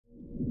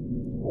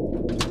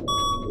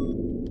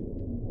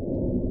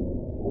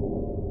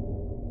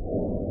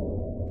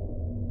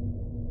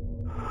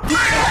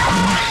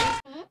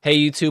Hey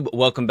YouTube,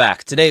 welcome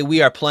back. Today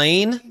we are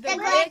playing... The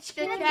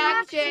Glitched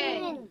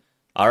Attraction!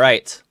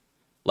 Alright,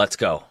 let's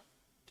go.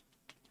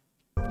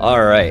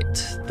 Alright,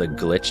 the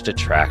Glitched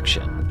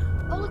Attraction.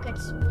 Oh look,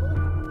 it's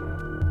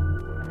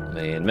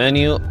Main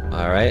menu.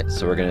 Alright,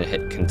 so we're gonna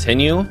hit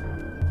continue.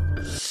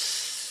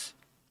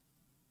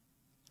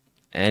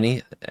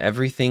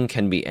 Everything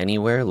can be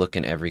anywhere, look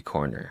in every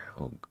corner.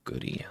 Oh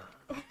goody.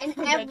 in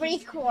every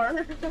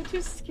corner. I'm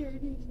just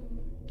scared.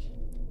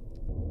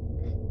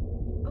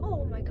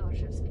 Oh my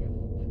gosh, I'm scared.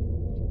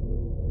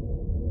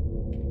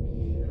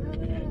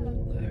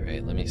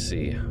 Alright, let me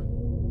see.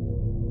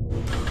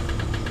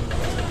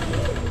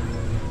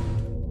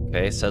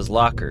 Okay, it says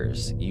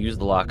lockers. Use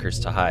the lockers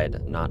to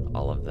hide. Not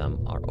all of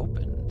them are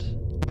opened.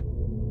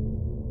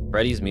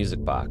 Freddy's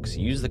music box.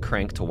 Use the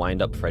crank to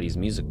wind up Freddy's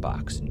music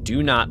box.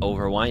 Do not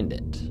overwind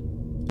it.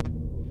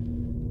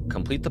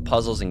 Complete the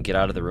puzzles and get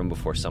out of the room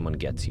before someone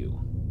gets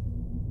you.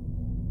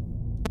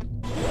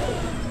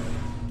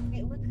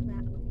 Wait, look at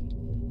that.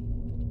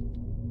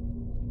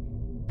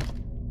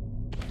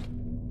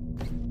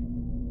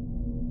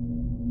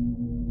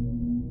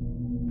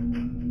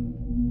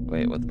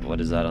 Wait, what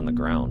is that on the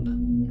ground?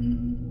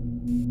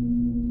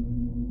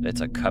 It's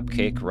a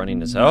cupcake running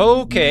this.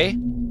 Okay.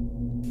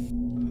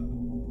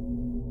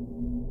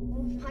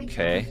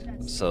 Okay,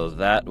 so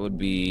that would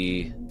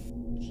be...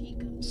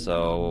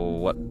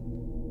 So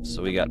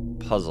we got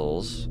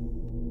puzzles.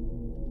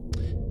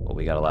 Well,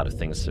 we got a lot of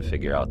things to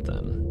figure out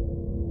then.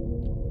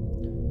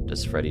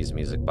 Does Freddy's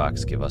music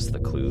box give us the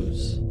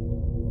clues?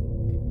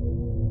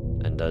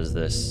 And does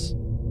this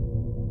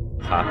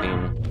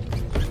hopping...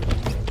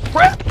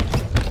 Crap!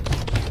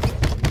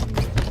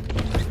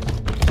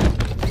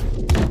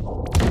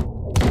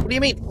 What do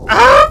you mean?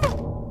 Ah!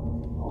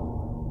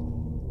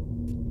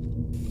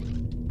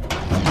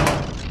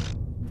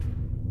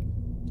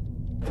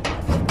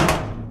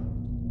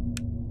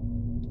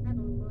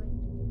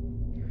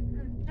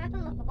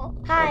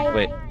 Hi.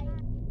 Wait.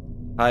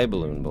 Hi,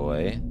 Balloon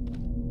Boy.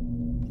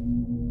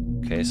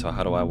 Okay, so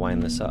how do I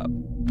wind this up?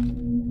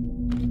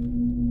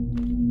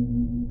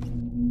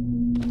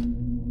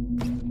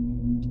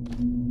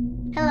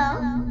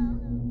 Hello.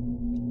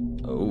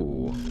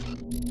 Oh.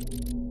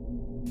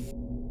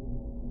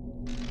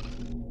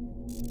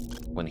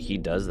 When he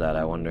does that,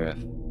 I wonder if...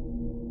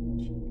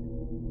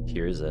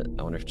 Hears it.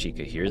 I wonder if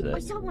Chica hears I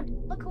it. saw one.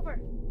 Look over.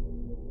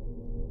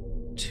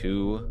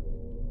 2.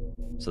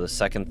 So the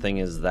second thing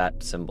is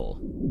that symbol.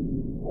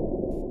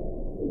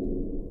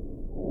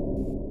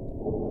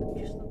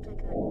 Just looked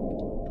like that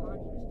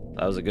pawn.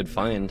 That was a good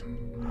find. God.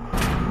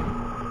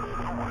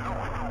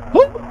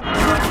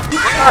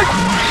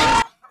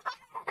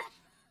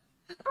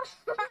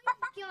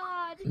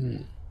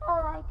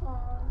 Oh my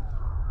god.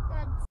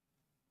 That's...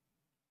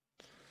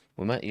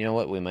 We might, you know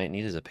what we might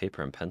need is a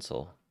paper and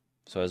pencil.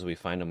 So as we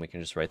find them, we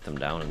can just write them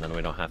down, and then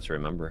we don't have to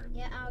remember.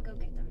 Yeah, I'll go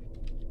get them.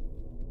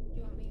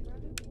 You want me to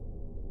grab them?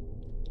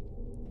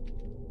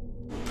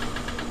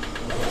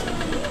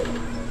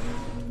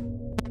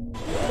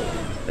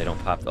 They don't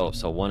pop. Oh,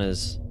 so 1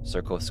 is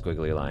circle with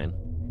squiggly line.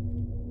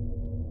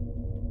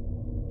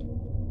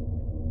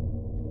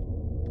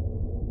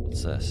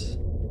 What's this?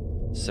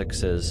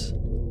 6 is...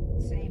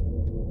 Same.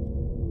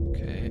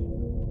 Okay.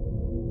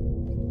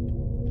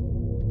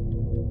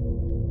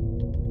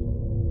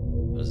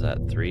 What is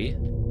that, 3?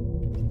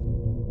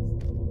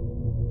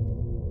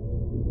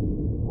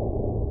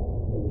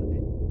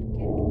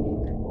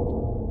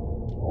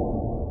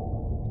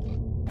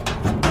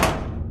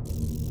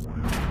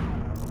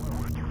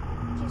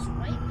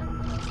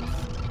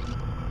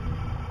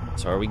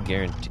 So are we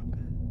guaranteed?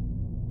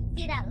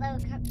 See that little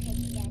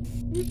cupcake again.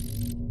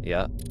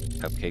 Yeah,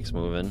 cupcake's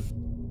moving.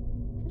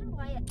 I don't know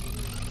why it...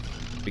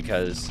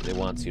 Because it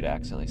wants you to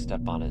accidentally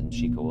step on it and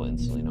Chica will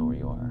instantly know where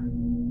you are.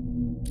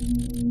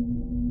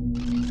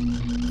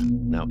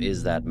 Now,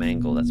 is that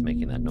Mangle that's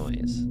making that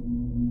noise?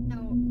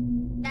 No,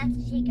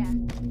 that's Chica.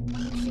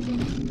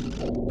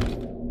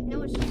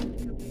 No, it's Chica.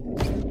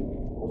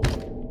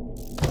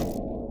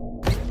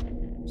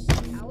 She's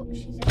out.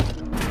 She's out.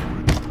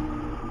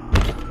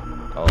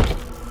 Oh,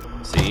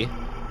 see?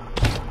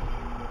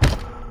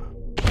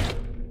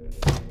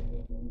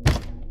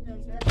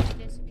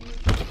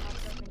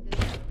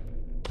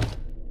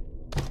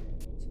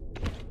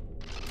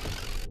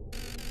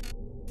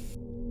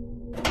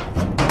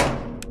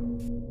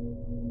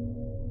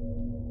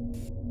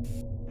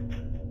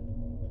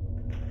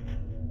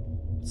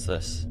 What's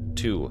this?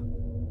 2.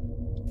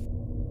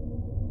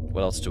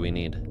 What else do we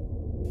need? 4,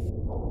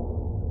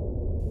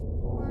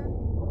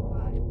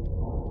 5.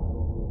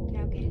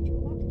 Now get into a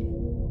lock.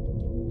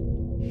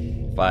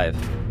 5.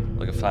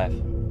 Look at 5. Oh,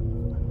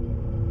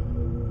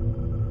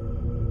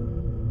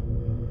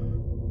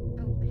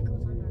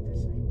 Mangle's on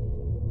this side.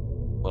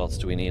 What else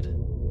do we need?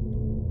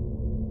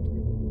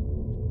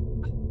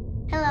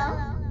 Hello?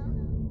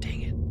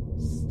 Dang it.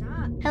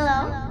 Stop. Hello?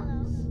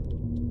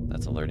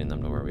 That's alerting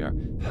them to where we are.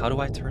 How do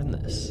I turn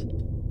this?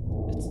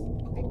 It's...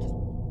 Okay, just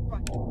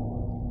run.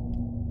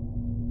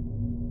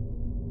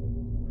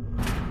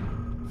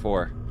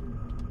 4.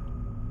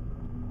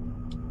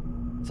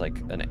 like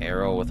an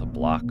arrow with a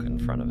block in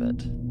front of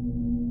it.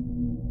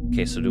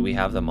 Okay, so do we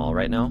have them all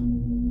right now?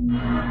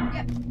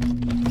 Yep.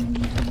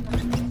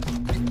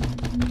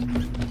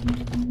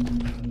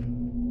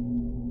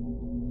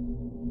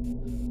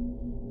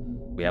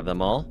 We have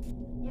them all?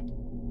 Yep.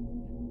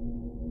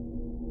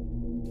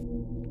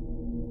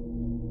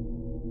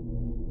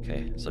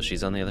 Okay, so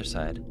she's on the other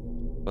side.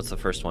 What's the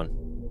first one?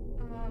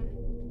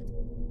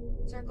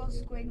 Circle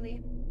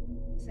squiggly.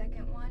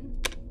 Second one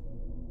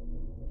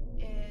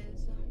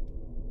is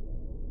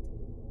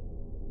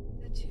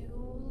the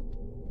two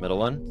Middle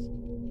one?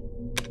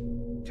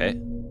 Okay.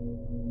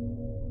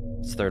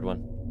 What's the third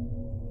one?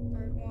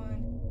 Third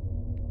one,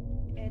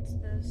 it's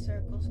the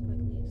circle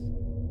squigglies.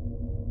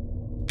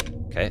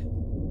 Okay.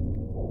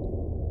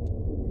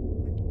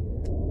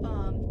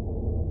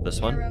 This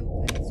one? Arrow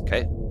with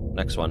Okay.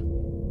 Next one.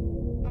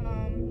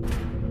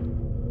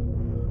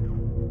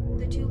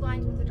 the two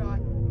lines with the dot.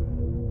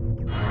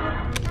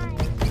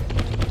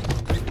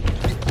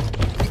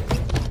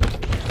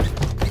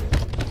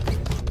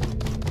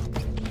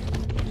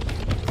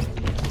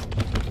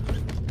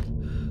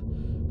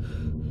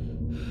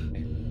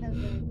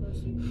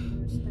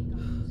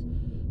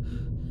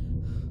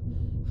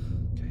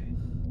 Okay.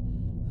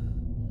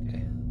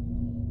 Okay.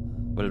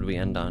 What did we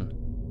end on?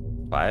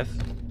 5?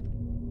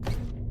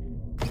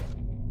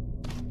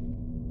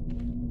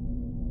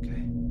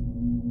 Okay.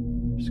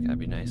 Just gotta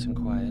be nice and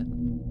quiet.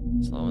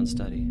 Slow and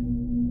steady.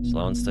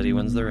 Slow and steady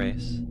wins the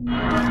race.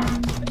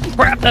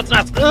 Crap, that's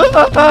not...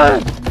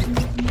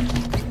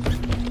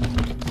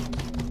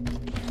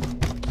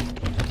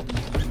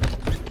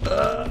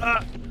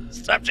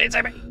 Stop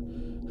chasing me!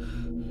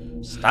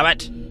 Stop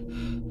it!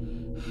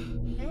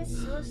 That's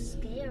so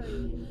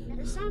scary.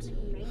 That sounds like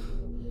Mangle.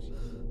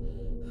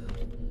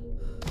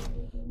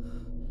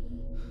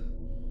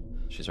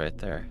 She's right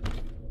there.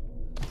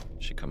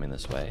 Is she coming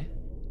this way?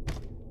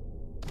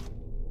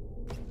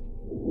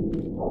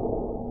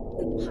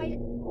 Hide it.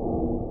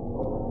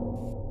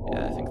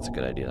 Yeah, I think it's a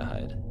good idea to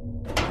hide.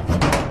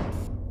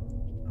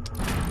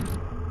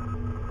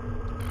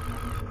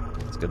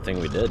 It's a good thing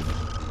we did.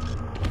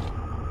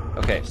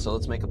 Okay, so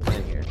let's make a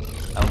plan here.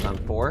 I was on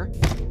 4.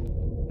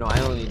 No, I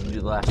only need to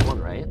do the last one,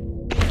 right?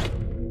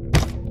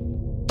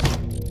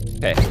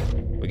 Okay,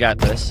 we got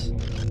this.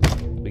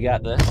 We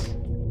got this.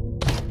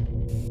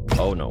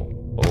 Oh no.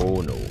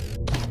 Oh no.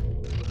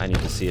 I need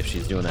to see if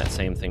she's doing that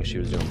same thing she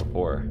was doing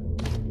before.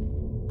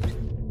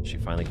 Is she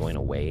finally going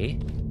away?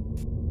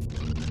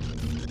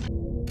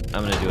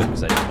 I'm gonna do it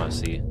because I just want to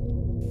see.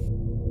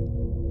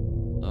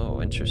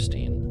 Oh,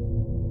 interesting.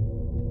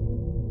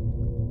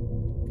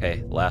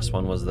 Okay, last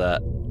one was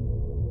that.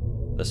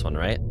 This one,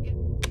 right?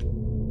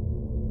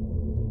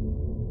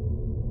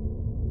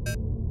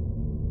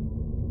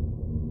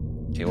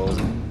 Okay, what was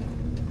it?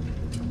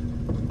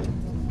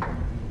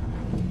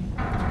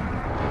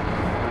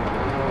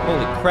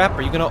 Holy crap,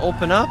 are you gonna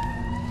open up?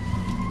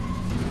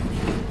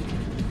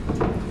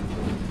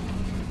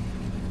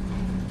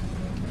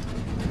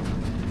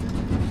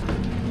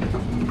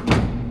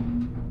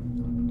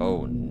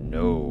 Oh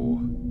no.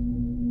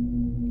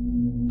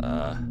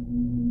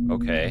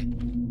 Okay.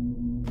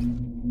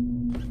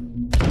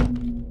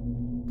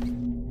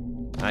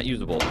 Not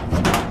usable.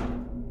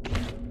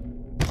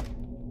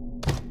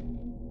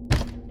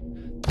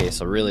 Okay,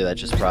 so really that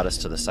just brought us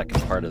to the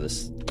second part of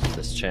this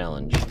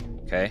challenge,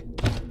 okay?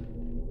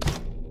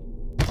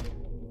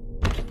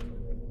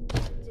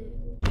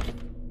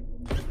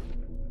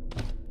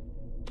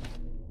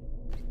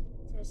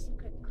 Is there a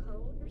secret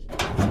code or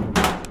something?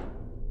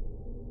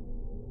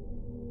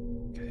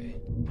 Okay.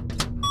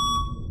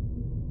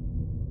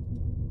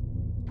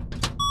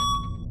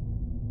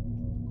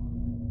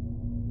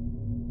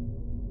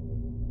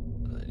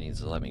 It needs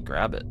to let me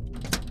grab it.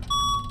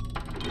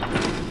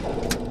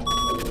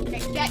 Okay,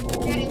 get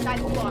inside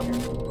the locker.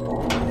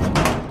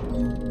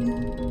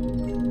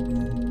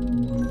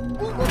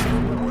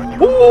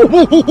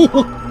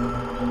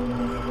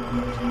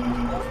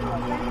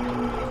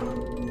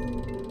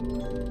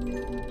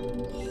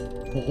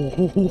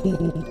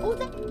 Oh,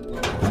 that...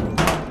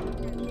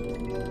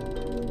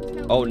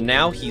 Oh,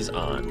 now he's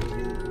on.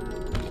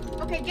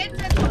 Okay, get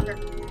inside the locker.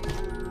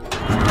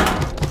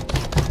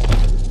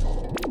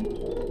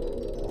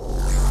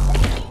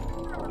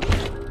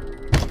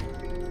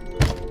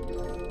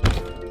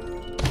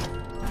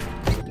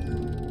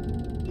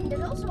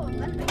 There's also a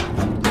weapon.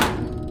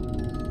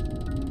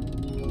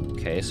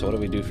 Okay, so what do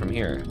we do from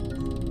here?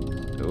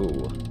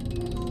 Ooh.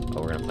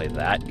 Oh, we're gonna play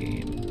that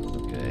game.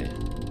 Okay.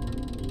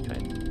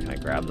 Can I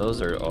grab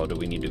those, or oh, do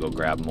we need to go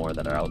grab more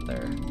that are out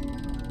there?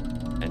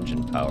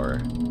 Engine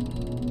power.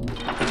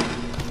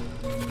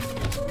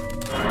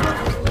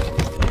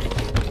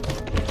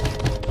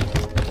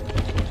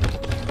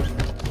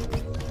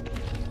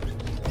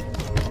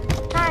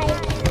 Hi.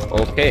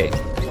 Okay.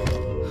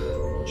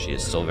 She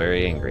is still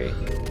very angry.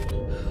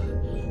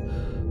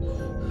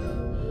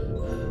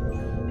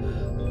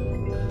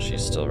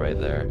 She's still right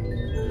there.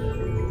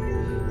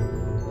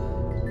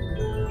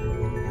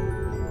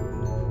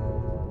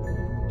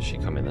 Is she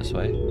coming this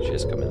way? She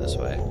is coming this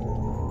way.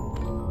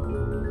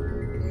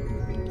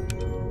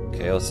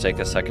 Okay, let's take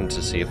a second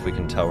to see if we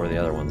can tell where the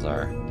other ones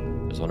are.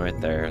 There's one right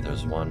there,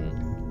 there's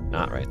one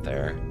not right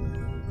there.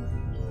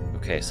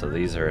 Okay, so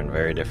these are in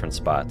very different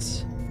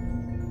spots.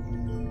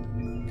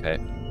 Okay.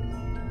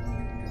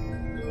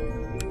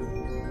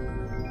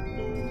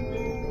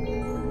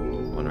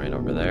 One right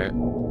over there.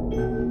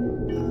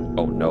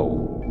 Oh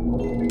no.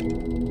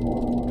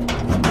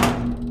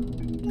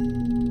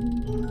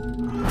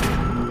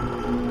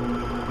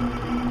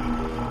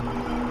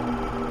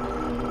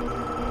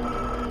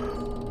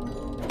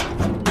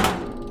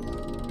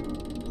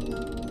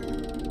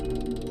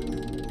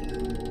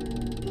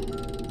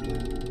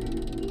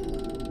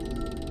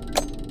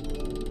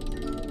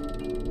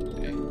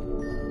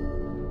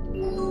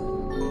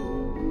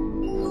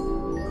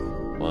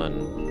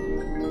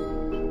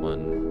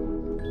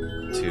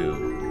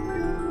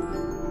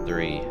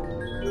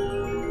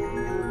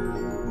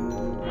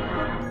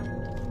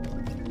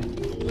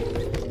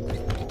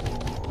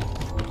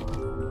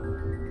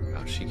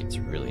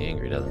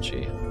 Doesn't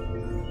she?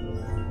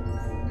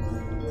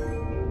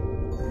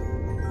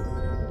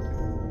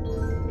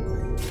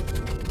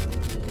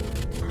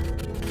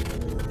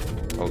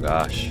 Oh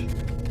gosh.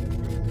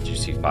 Did you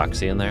see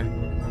Foxy in there?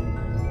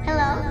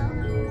 Hello.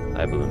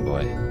 Hi, Balloon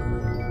Boy.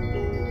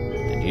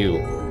 And you.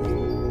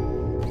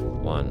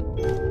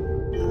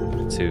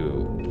 1,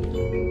 2.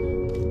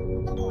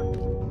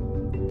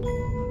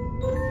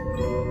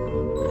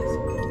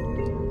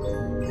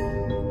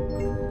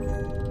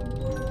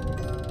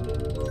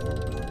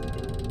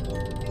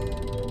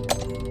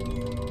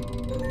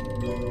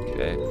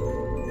 Okay.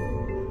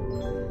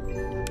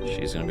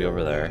 She's gonna be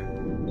over there.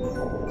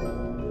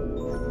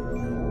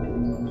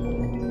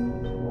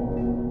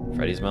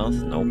 Freddy's mouth?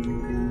 Nope.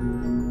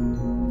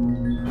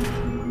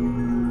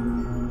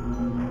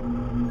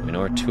 We know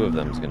where 2 of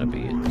them is gonna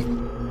be.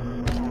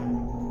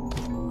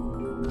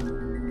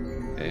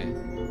 Okay.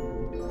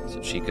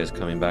 So Chica's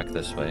coming back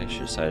this way.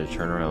 She decided to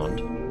turn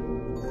around.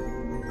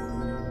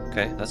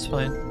 Okay, that's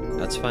fine.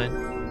 That's fine.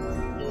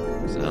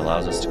 So it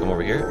allows us to come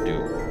over here.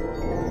 Do.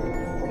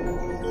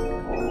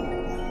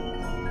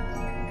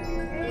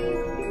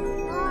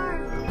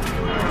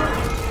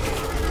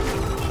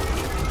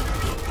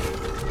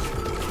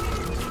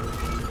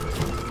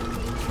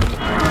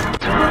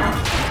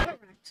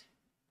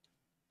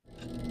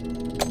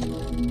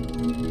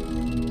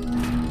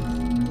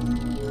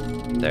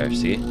 There,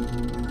 see?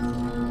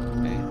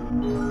 Okay.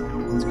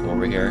 Let's come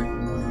over here.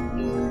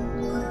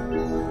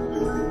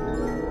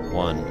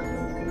 1,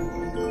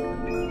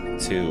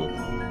 2,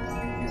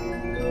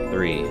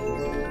 3.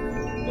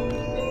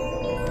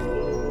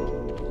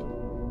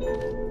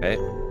 Okay.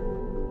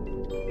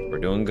 We're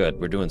doing good.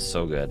 We're doing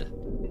so good.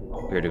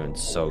 We're doing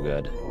so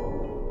good.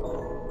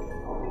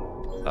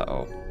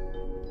 Uh-oh.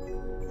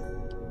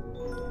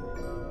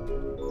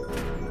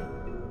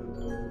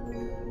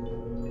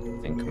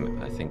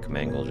 I think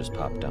Mangle just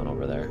popped down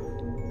over there.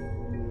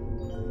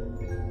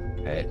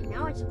 Okay.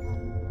 Now it's going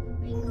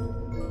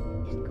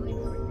over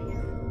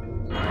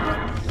there.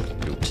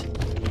 Shoot.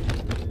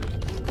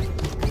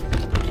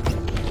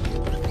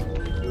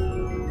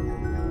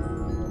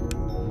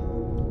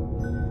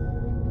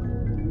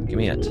 Give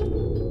me it.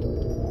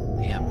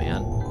 Damn,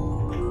 man.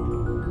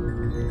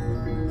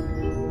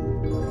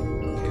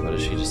 Okay, what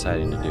is she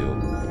deciding to do?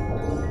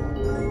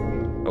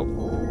 Oh.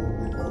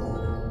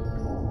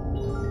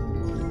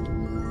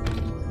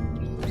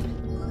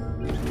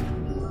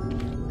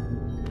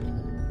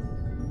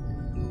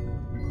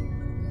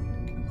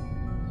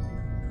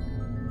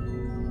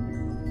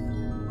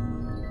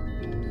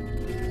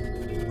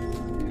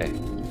 Okay.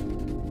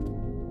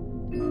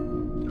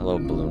 Hello,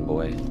 Balloon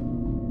Boy.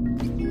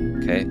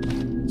 Okay,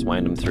 let's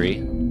wind him 3.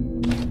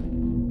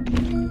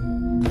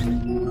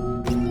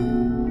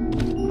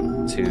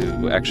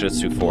 2, actually let's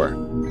do 4.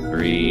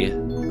 3,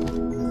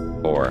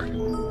 4.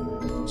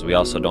 So we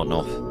also don't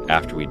know if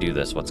after we do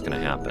this what's gonna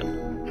happen.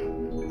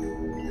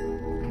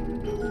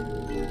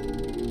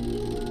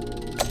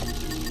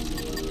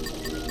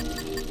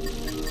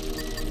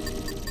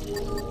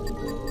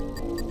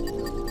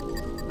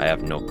 I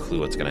have no clue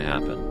what's gonna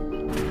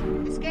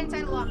happen. Let's get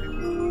inside the locker.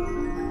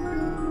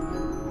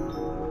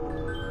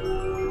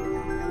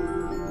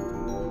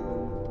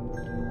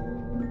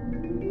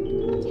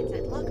 Get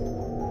inside the locker.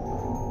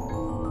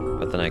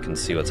 But then I can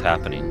see what's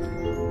happening.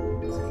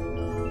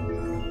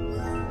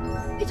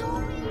 It's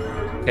all.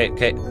 Okay,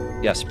 okay,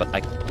 yes, but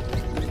I...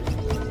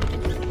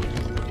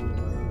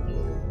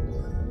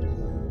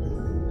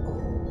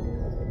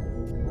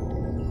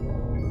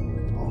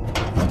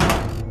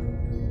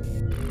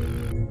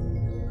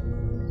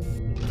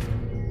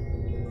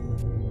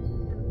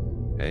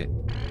 Okay,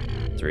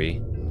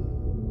 3,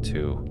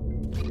 2,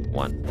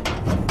 1.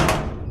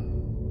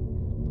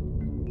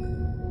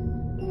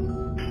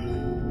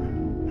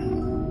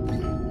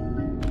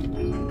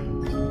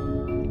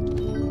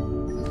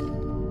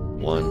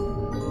 One,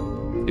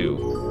 2.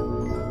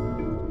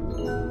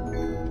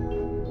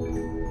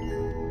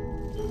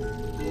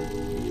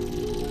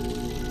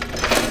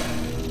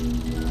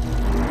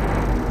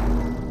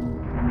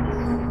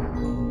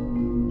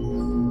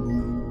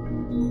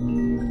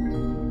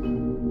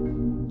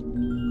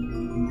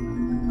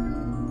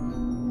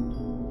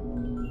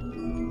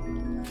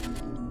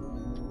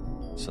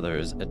 So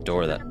there's a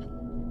door that...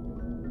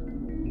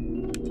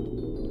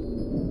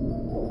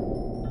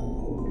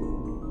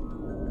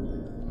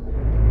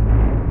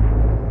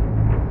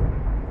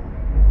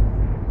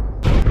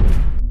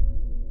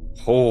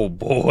 Oh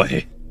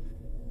boy.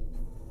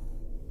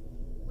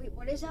 Wait,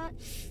 what is that?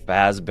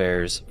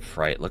 Fazbear's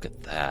Fright. Look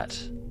at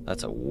that.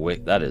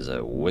 That is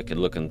a wicked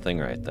looking thing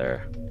right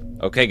there.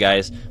 Okay,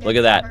 guys, look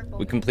at that.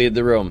 We completed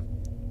the room.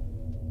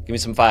 Give me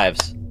some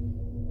 5s.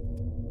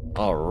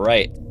 All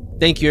right.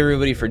 Thank you,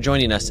 everybody, for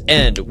joining us,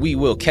 and we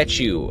will catch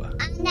you On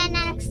the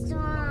next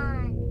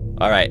one.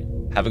 All right.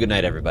 Have a good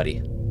night,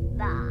 everybody.